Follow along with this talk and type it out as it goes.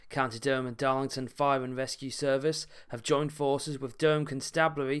County Durham and Darlington Fire and Rescue Service have joined forces with Durham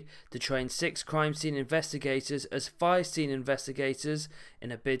Constabulary to train 6 crime scene investigators as fire scene investigators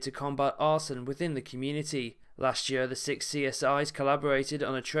in a bid to combat arson within the community. Last year, the 6 CSIs collaborated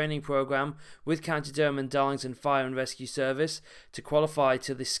on a training programme with County Durham and Darlington Fire and Rescue Service to qualify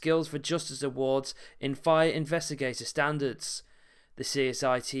to the Skills for Justice Awards in Fire Investigator Standards. The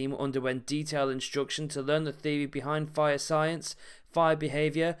CSI team underwent detailed instruction to learn the theory behind fire science, fire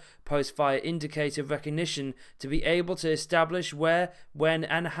behaviour, post-fire indicator recognition to be able to establish where, when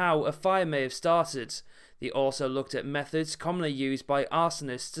and how a fire may have started. They also looked at methods commonly used by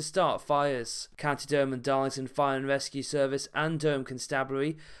arsonists to start fires. County Durham and Darlington Fire and Rescue Service and Durham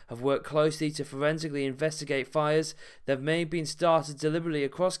Constabulary have worked closely to forensically investigate fires that may have been started deliberately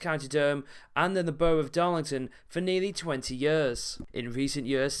across County Durham and in the borough of Darlington for nearly 20 years. In recent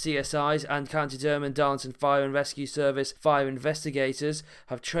years, CSIs and County Durham and Darlington Fire and Rescue Service fire investigators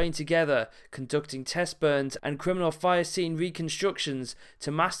have trained together, conducting test burns and criminal fire scene reconstructions to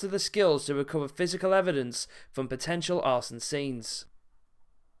master the skills to recover physical evidence from potential arson scenes.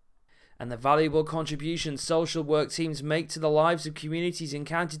 And the valuable contribution social work teams make to the lives of communities in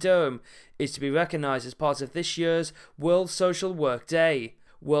County Durham is to be recognised as part of this year's World Social Work Day.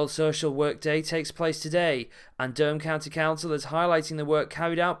 World Social Work Day takes place today, and Durham County Council is highlighting the work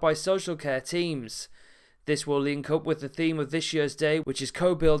carried out by social care teams. This will link up with the theme of this year's day, which is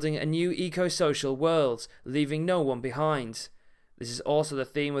co-building a new eco-social world, leaving no one behind. This is also the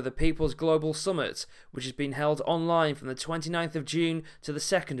theme of the People's Global Summit, which has been held online from the 29th of June to the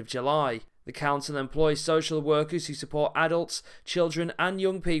 2nd of July. The Council employs social workers who support adults, children and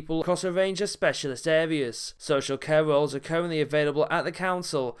young people across a range of specialist areas. Social care roles are currently available at the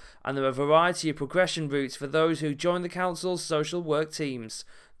Council, and there are a variety of progression routes for those who join the Council's social work teams.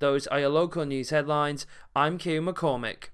 Those are your local news headlines. I'm Kieran McCormick.